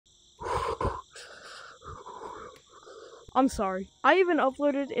I'm sorry. I haven't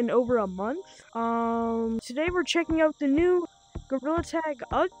uploaded in over a month. Today we're checking out the new Gorilla Tag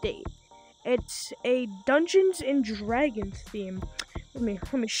update. It's a Dungeons and Dragons theme.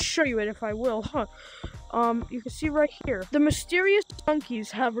 Let me show you it if I will. You can see right here. The mysterious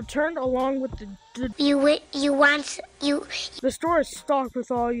monkeys have returned along with the store is stocked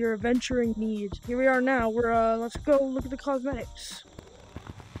with all your adventuring needs. Here we are now. Let's go look at the cosmetics.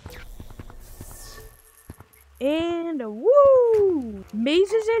 And woo!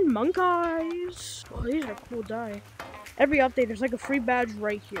 Mazes and monk eyes. Oh, these are cool dye. Every update, there's like a free badge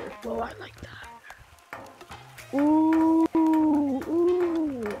right here. Whoa, I like that. Ooh,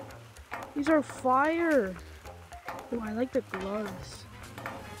 ooh. These are fire. Ooh, I like the gloves.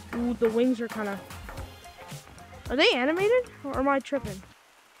 Ooh, the wings are kind of... Are they animated? Or am I tripping?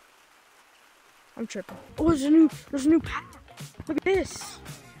 I'm tripping. Oh, there's a new pack. Look at this.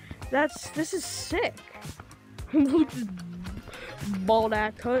 This is sick. Look at this bald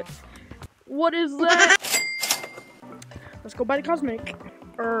ass cut. What is that? Let's go buy the cosmetic.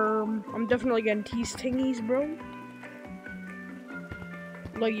 I'm definitely getting tease tingies, bro.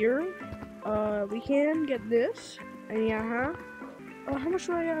 Like we can get this. And yeah, how much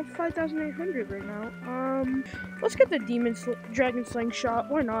do I have? 5,800 right now. Let's get the dragon slingshot.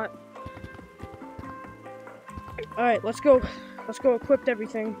 Why not? All right, let's go. Let's go equip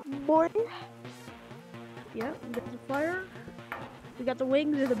everything, boy. Yeah, we got the fire. We got the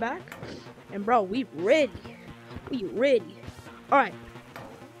wings in the back. And bro, we ready. We ready. Alright.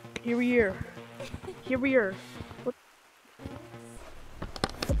 Here we are. Here we are. What?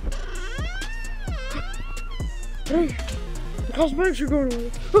 Hey, the cosmetics are going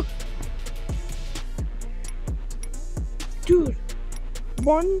away. Dude.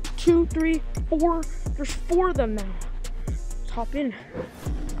 1, 2, 3, 4. There's 4 of them now. Let's hop in.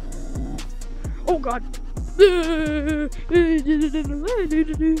 Oh god.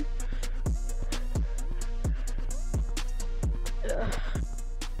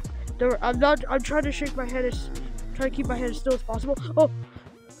 I'm trying to shake my head try to keep my head as still as possible. Oh,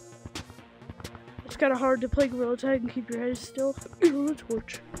 it's kind of hard to play Gorilla Tag and keep your head still. The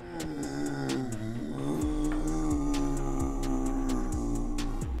torch.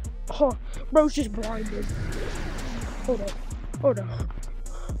 Oh, bro's just blinded. Hold up. Hold up.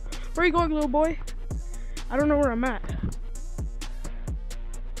 Where are you going, little boy? I don't know where I'm at.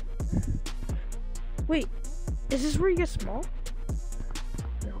 Wait, is this where you get small?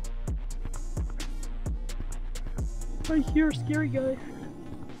 No. I hear a scary guy.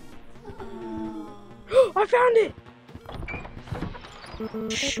 I found it!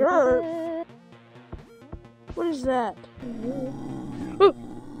 Sure. What is that?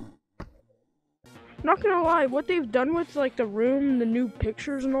 Not gonna lie, what they've done with like the room, the new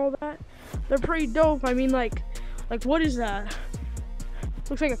pictures and all that, they're pretty dope. I mean, like what is that?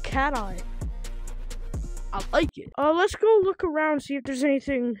 Looks like a cat eye. I like it. Let's go look around, see if there's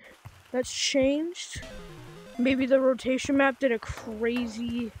anything that's changed. Maybe the rotation map did a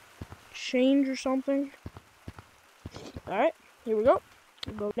crazy change or something. Alright, here we go.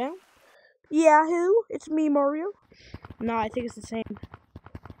 We'll go down. Yahoo! It's me, Mario. Nah, I think it's the same.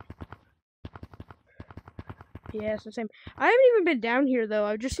 Yeah, it's the same. I haven't even been down here, though.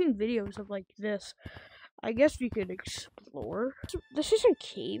 I've just seen videos of, like, this. I guess we could explore. This is some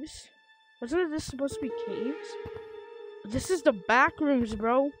caves. Wasn't this supposed to be caves? This is the back rooms,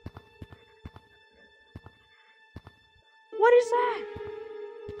 bro. What is that?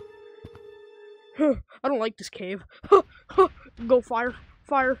 I don't like this cave. Go fire.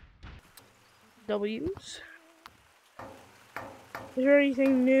 Fire. W's. Is there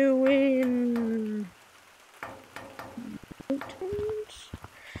anything new in...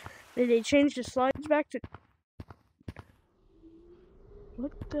 Did they change the slides back to...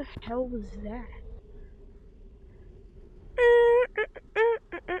 What the hell was that?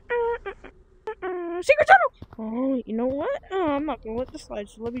 Secret tunnel! Oh, you know what? Oh, I'm not gonna let the slide,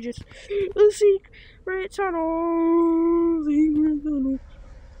 so let me just... Secret tunnel!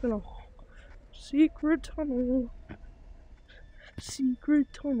 Secret tunnel.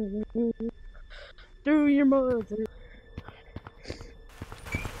 Secret tunnel. Through your mother.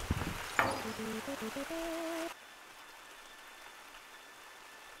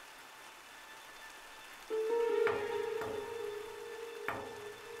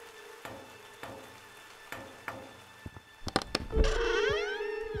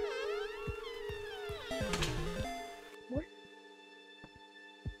 What?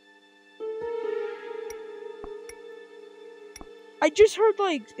 I just heard,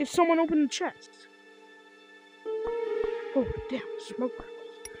 like, if someone opened the chest. Oh, damn, smoke.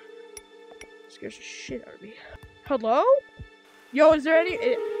 scares the shit out of me. Hello? Yo, is there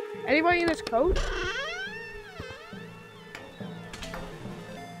anybody in this code?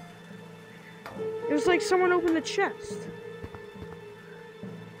 It was like someone opened the chest.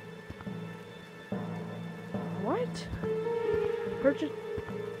 What? Purchase?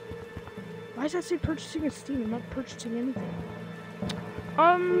 Why does that say purchasing in Steam? I'm not purchasing anything.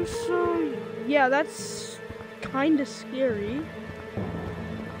 So yeah, that's kind of scary.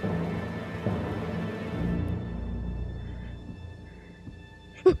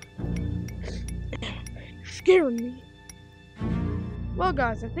 You're scaring me. Well,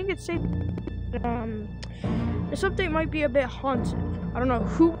 guys, I think it's safe. This update might be a bit haunted. I don't know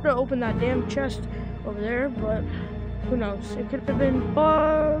who would have opened that damn chest over there, but who knows? It could have been a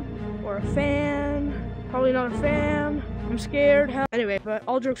bug or a fan. Probably not a fan. I'm scared. Anyway, but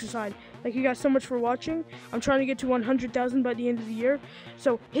all jokes aside, thank you guys so much for watching. I'm trying to get to 100,000 by the end of the year.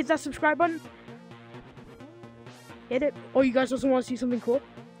 So hit that subscribe button. Hit it. Oh, you guys also want to see something cool?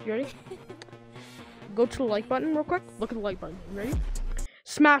 You ready? Go to the like button real quick. Look at the like button. You ready?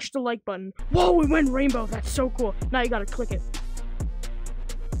 Smash the like button. Whoa, we went rainbow. That's so cool. Now you gotta click it.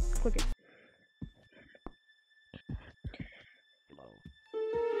 Click it.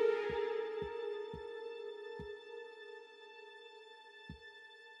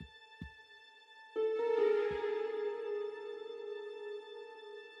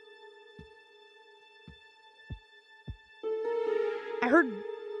 I heard.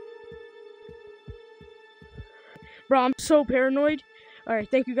 Bro, I'm so paranoid. Alright,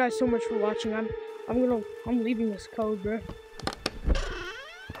 thank you guys so much for watching. I'm leaving this code, bro.